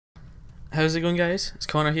How's it going, guys? It's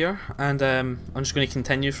Connor here, and I'm just going to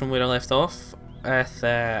continue from where I left off with,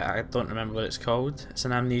 I don't remember what it's called. It's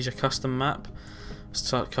an Amnesia custom map.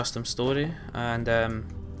 It's a custom story, and I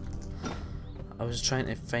was trying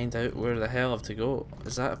to find out where the hell I have to go.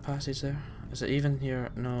 Is that a passage there? Is it even here?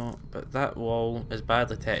 No, but that wall is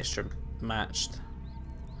badly texture matched.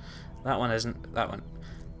 That one isn't. That one.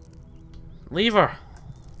 Lever!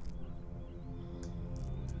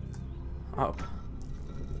 Up.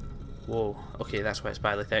 Whoa, okay, that's why it's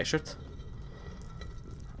badly textured.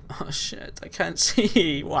 Oh shit, I can't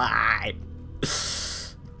see. Why?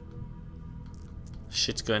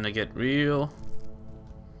 Shit's gonna get real.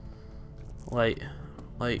 Light,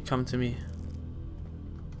 come to me.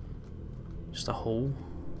 Just a hole.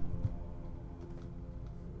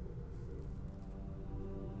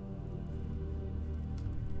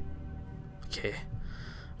 Okay.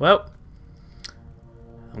 Well,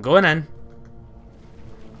 I'm going in.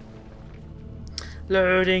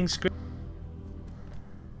 Loading screen.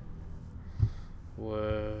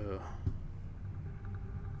 Whoa.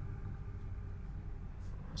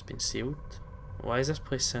 It's been sealed. Why is this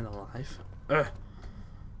place sound alive? Ugh.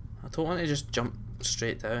 I don't want to just jump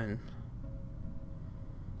straight down.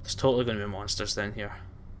 There's totally going to be monsters down here.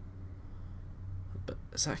 But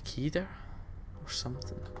is that a key there? Or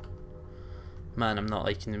something? Man, I'm not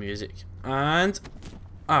liking the music. And...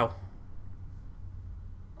 ow.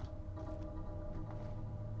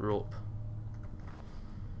 Rope.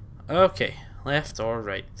 Okay, left or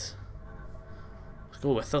right? Let's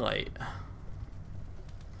go with the light.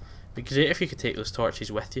 It'd be great if you could take those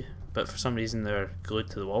torches with you, but for some reason they're glued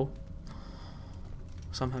to the wall.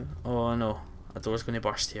 Somehow. Oh no, a door's going to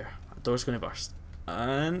burst here. A door's going to burst.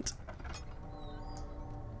 And...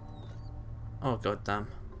 oh god damn.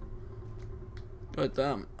 God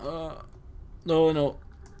damn. No.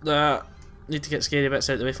 Need to get scary bits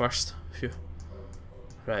out of the way first. Phew.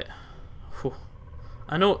 Right. Whew.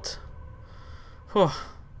 A note. Whew.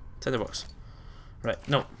 Tinderbox. Right,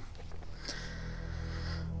 no.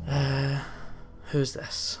 Who's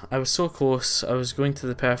this? I was so close. I was so close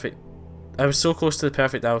to the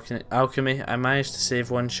perfect alchemy. I managed to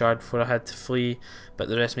save one shard before I had to flee, but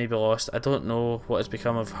the rest may be lost. I don't know what has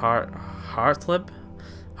become of Hartlib.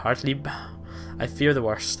 I fear the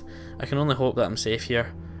worst. I can only hope that I'm safe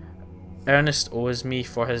here. Ernest owes me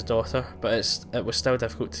for his daughter, but it was still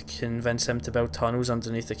difficult to convince him to build tunnels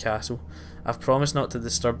underneath the castle. I've promised not to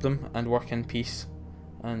disturb them and work in peace.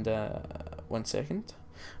 And, 1 second.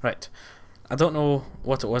 Right. I don't know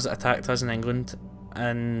what it was that attacked us in England,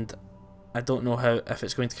 and I don't know if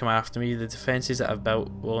it's going to come after me. The defences that I've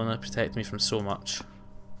built will only protect me from so much.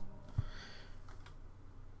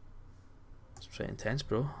 It's pretty intense,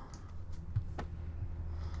 bro.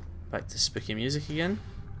 Back to spooky music again.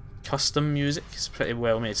 Custom music. It's a pretty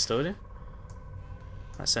well made story.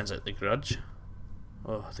 That sounds like The Grudge.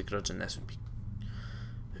 Oh, The Grudge in this would be...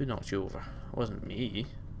 who knocked you over? It wasn't me.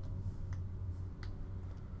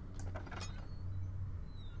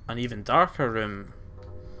 An even darker room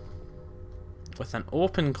with an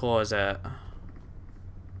open closet.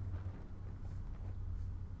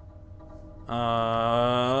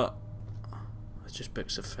 It's just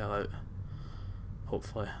books that fell out.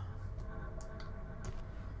 Hopefully.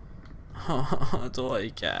 I don't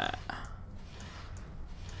like it.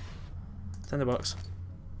 Tinderbox.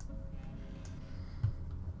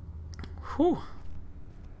 Whew.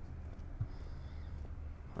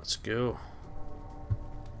 Let's go.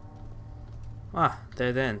 Ah,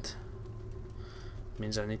 dead end.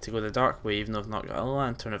 Means I need to go the dark way even though I've not got a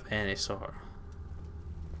lantern of any sort.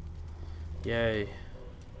 Yay.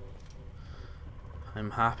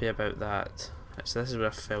 I'm happy about that. So this is where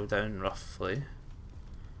I fell down roughly.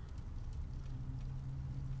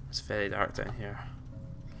 It's very dark down here.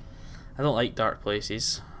 I don't like dark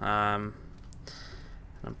places. I'm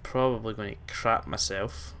probably going to crap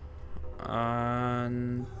myself.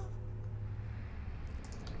 And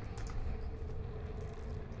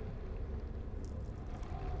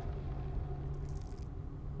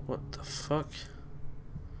what the fuck?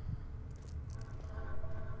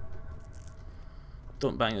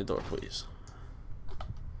 Don't bang the door, please.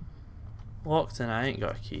 Locked and I ain't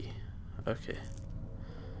got a key. Okay.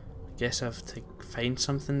 Guess I have to find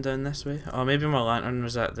something down this way. Oh, maybe my lantern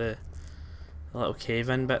was at the little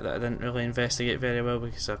cave-in bit that I didn't really investigate very well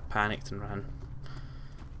because I panicked and ran.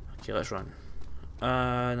 Okay, let's run.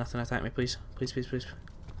 Nothing attack me, please. Please.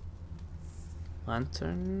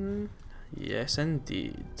 Lantern. Yes,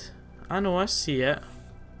 indeed. I know, I see it.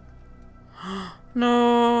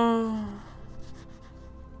 No.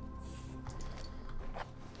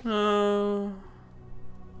 No.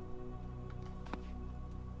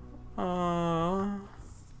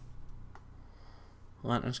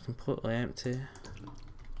 Lantern's completely empty.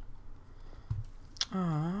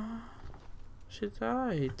 Ah, she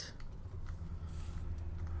died.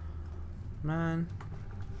 Man.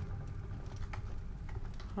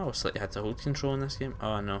 Oh, it's like you had to hold control in this game.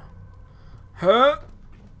 Oh no. Huh?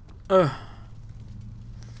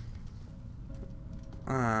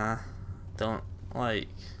 Don't like.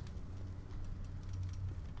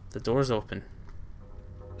 The door's open.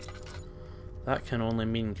 That can only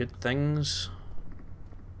mean good things.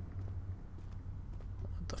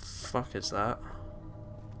 What the fuck is that?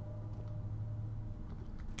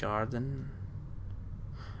 Garden.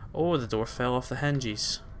 Oh, the door fell off the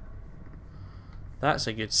hinges. That's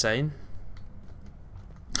a good sign.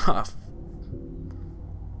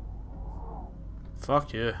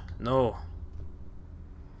 Fuck you. No.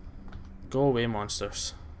 Go away,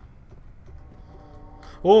 monsters.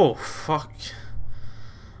 Oh, fuck.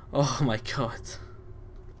 Oh my god.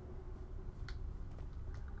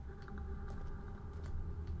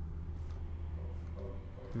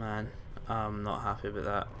 Man, I'm not happy with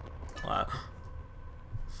that.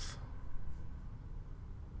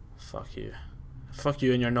 Fuck you. Fuck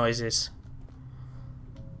you and your noises.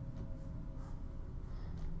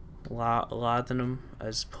 Laudanum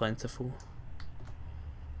is plentiful.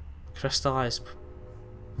 Crystallized.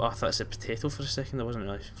 Oh, I thought it said potato for a second. I wasn't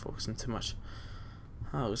really focusing too much.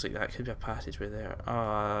 Oh, it looks like that could be a passageway there. Oh,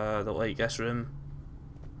 I don't like this room.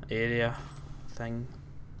 Area. Thing.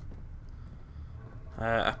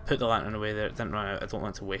 I put the lantern away there. It didn't run out. I don't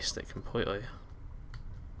want to waste it completely.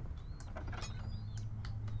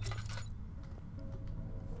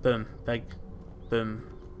 Boom. Big. Boom.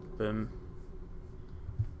 Boom.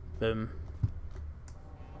 Boom.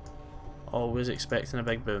 Always expecting a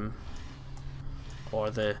big boom. Or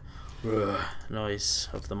the noise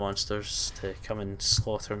of the monsters to come and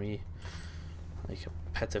slaughter me like a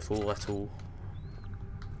pitiful little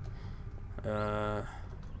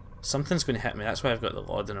something's going to hit me. That's why I've got the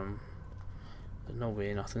laudanum. There's no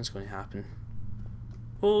way nothing's going to happen.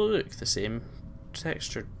 Oh look, the same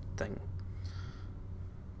textured thing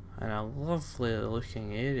and a lovely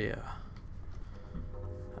looking area,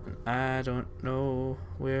 and I don't know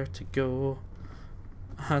where to go.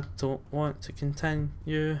 I don't want to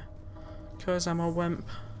continue, 'cause I'm a wimp.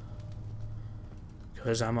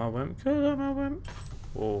 'Cause I'm a wimp, 'cause I'm a wimp.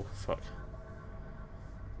 Oh, fuck.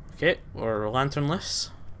 Okay, we're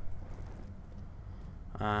lanternless.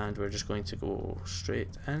 And we're just going to go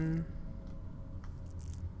straight in.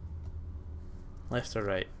 Left or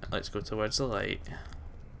right? Let's go towards the light.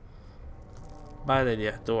 Bad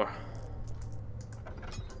idea, door.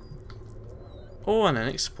 Oh, and an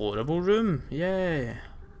explorable room. Yay.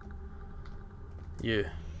 You.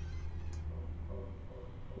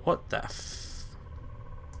 What the f...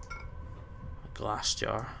 A glass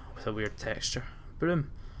jar with a weird texture.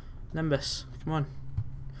 Broom. Nimbus. Come on.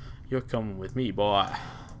 You're coming with me, boy.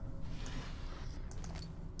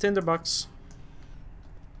 Tinderbox.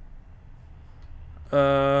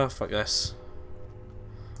 Fuck this.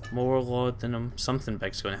 More laudanum. Something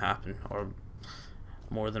big's gonna happen. Or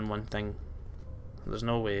more than one thing. There's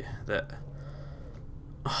no way that...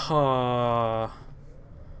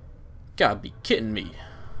 Gotta be kidding me.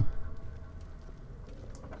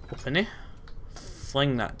 Open it.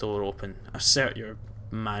 Fling that door open. Assert your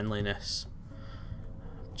manliness.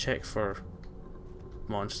 Check for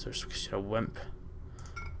monsters because you're a wimp.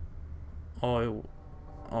 Oil.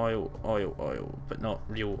 Oil, oil, oil. But not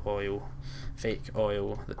real oil. Fake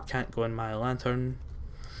oil that can't go in my lantern.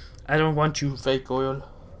 I don't want you, fake oil.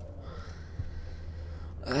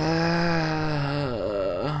 I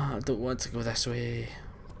don't want to go this way.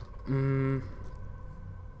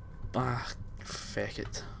 Feck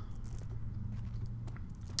it.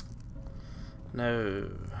 Now,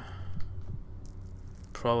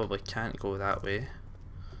 probably can't go that way.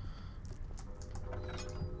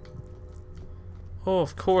 Oh,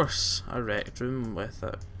 of course, a wrecked room with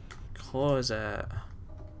a closet.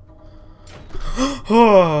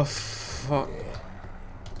 Oh, fuck.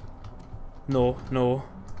 No, no.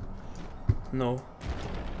 No.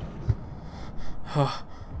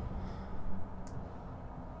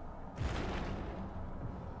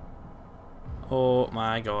 Oh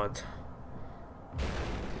my god.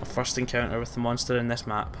 My first encounter with the monster in this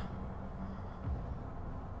map.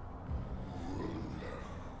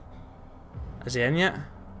 Is he in yet?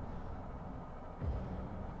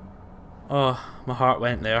 Oh, my heart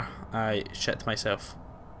went there. I shit myself.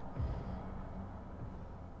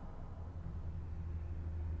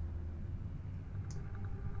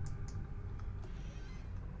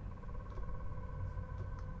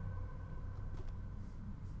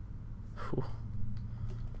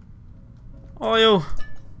 Oil!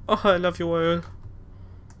 Oh, I love your oil.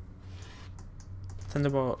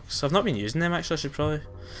 Tinderbox. I've not been using them actually. I should probably.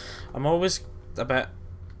 I'm always a bit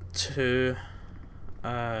too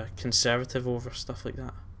conservative over stuff like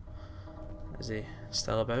that. Is he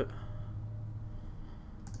still about?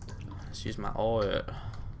 Let's use my oil.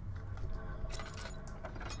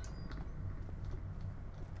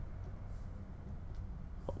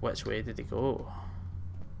 Which way did he go?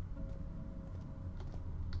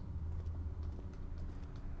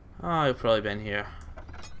 Oh, he'll probably been here.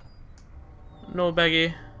 No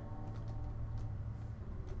biggie.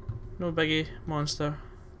 No biggie, monster.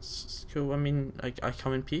 It's cool. I mean, I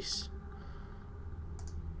come in peace.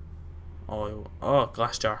 Oh,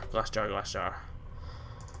 glass jar, glass jar, glass jar.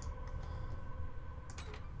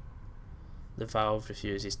 The valve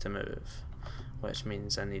refuses to move, which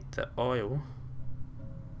means I need the oil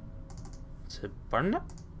to burn it?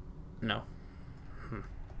 No.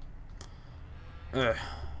 Ugh.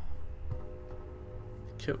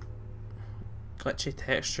 Cool. Glitchy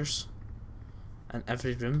textures in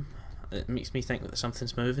every room. It makes me think that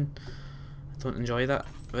something's moving. I don't enjoy that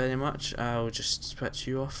very much. I'll just switch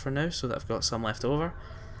you off for now so that I've got some left over.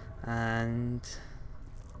 And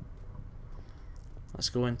let's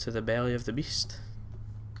go into the belly of the beast.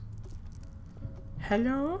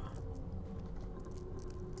 Hello?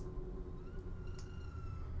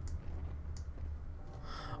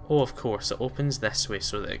 Oh, of course, it opens this way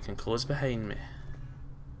so that it can close behind me.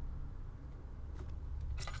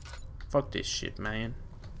 Fuck this shit, man.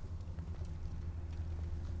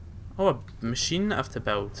 Oh, a machine that I have to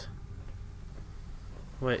build.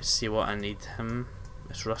 Let's see what I need.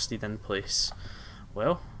 It's rusted in place.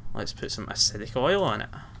 Well, let's put some acidic oil on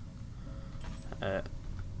it.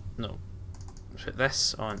 No. Put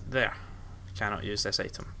this on there. Cannot use this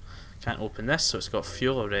item. Can't open this, so it's got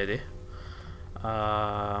fuel already.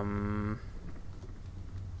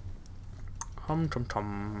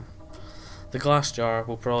 The glass jar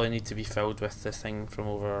will probably need to be filled with the thing from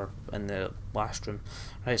over in the last room.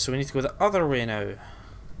 Right, so we need to go the other way now.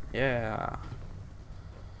 Yeah.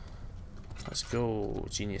 Let's go,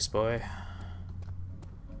 genius boy.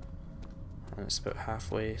 And it's about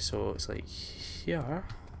halfway, so it's like here.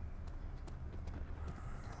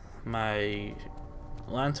 My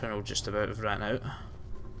lantern will just about have ran out,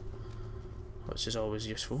 which is always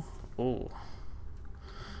useful. Oh,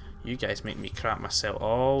 you guys make me crap myself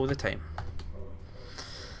all the time.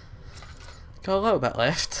 Got a little bit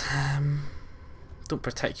left. Don't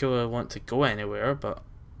particularly want to go anywhere, but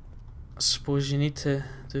I suppose you need to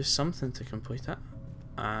do something to complete it.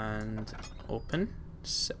 And open.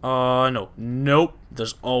 Oh no, nope.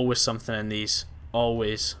 There's always something in these.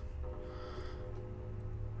 Always.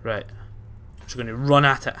 Right. Just going to run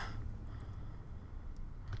at it.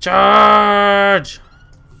 Charge!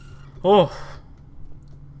 Oh.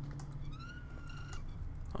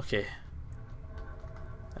 Okay.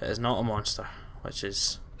 It is not a monster, which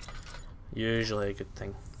is usually a good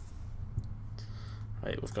thing.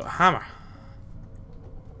 Right, we've got a hammer.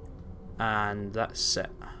 And that's it.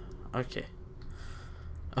 Okay.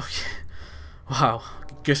 Okay. Wow.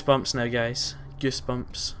 Goosebumps now, guys.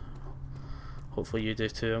 Goosebumps. Hopefully you do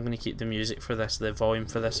too. I'm going to keep the music for this, the volume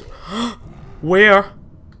for this. Where?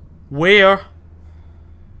 Where?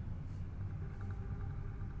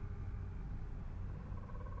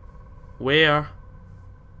 Where?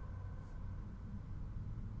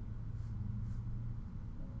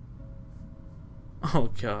 Oh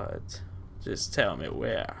God. Just tell me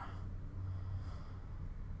where.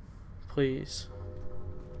 Please.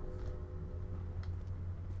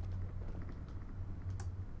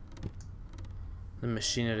 The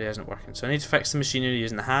machinery isn't working, so I need to fix the machinery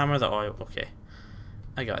using the hammer, the oil. Okay,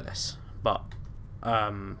 I got this, but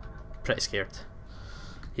pretty scared.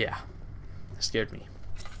 Yeah, it scared me.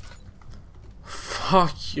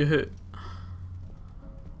 Fuck you.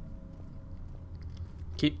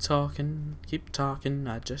 Keep talking, keep talking.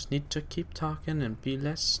 I just need to keep talking and be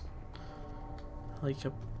less like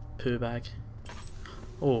a poo bag.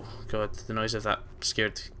 Oh God, the noise of that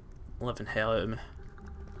scared living hell out of me.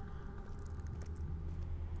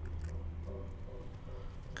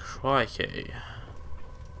 Crikey.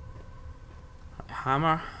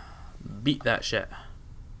 Hammer. Beat that shit.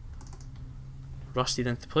 Rusted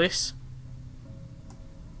into place.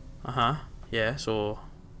 Yeah, so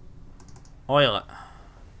oil it.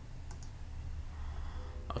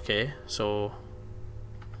 Okay, so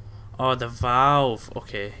oh, the valve.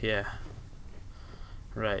 Okay, yeah.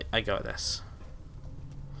 Right, I got this.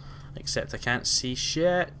 Except I can't see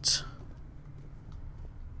shit.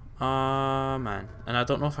 Man, and I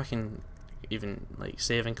don't know if I can even like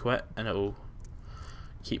save and quit and it'll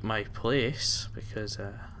keep my place because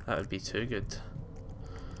That would be too good.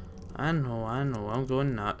 I know, I'm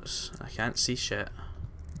going nuts. I can't see shit.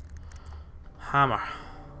 Hammer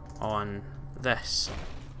on this.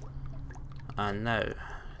 And now,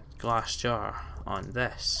 glass jar on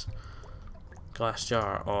this. Glass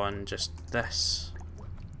jar on just this.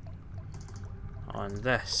 On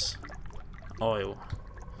this. Oil.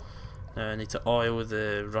 Now I need to oil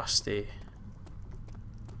the rusty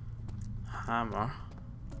hammer.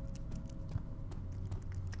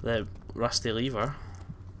 The rusty lever.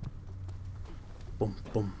 Boom,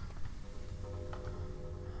 boom.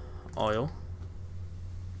 Oil.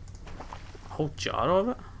 A whole jar of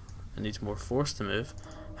it. It needs more force to move.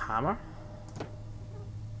 Hammer.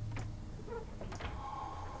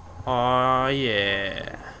 Oh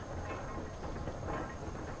yeah.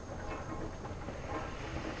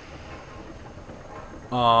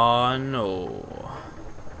 Oh no.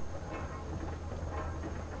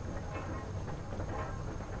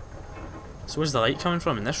 So where's the light coming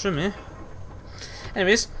from in this room, eh?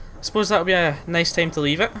 Anyways, I suppose that'll be a nice time to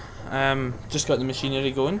leave it. Just got the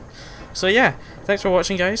machinery going. So yeah, thanks for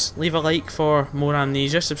watching guys. Leave a like for more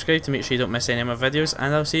Amnesia, subscribe to make sure you don't miss any of my videos,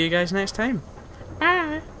 and I'll see you guys next time.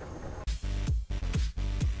 Bye!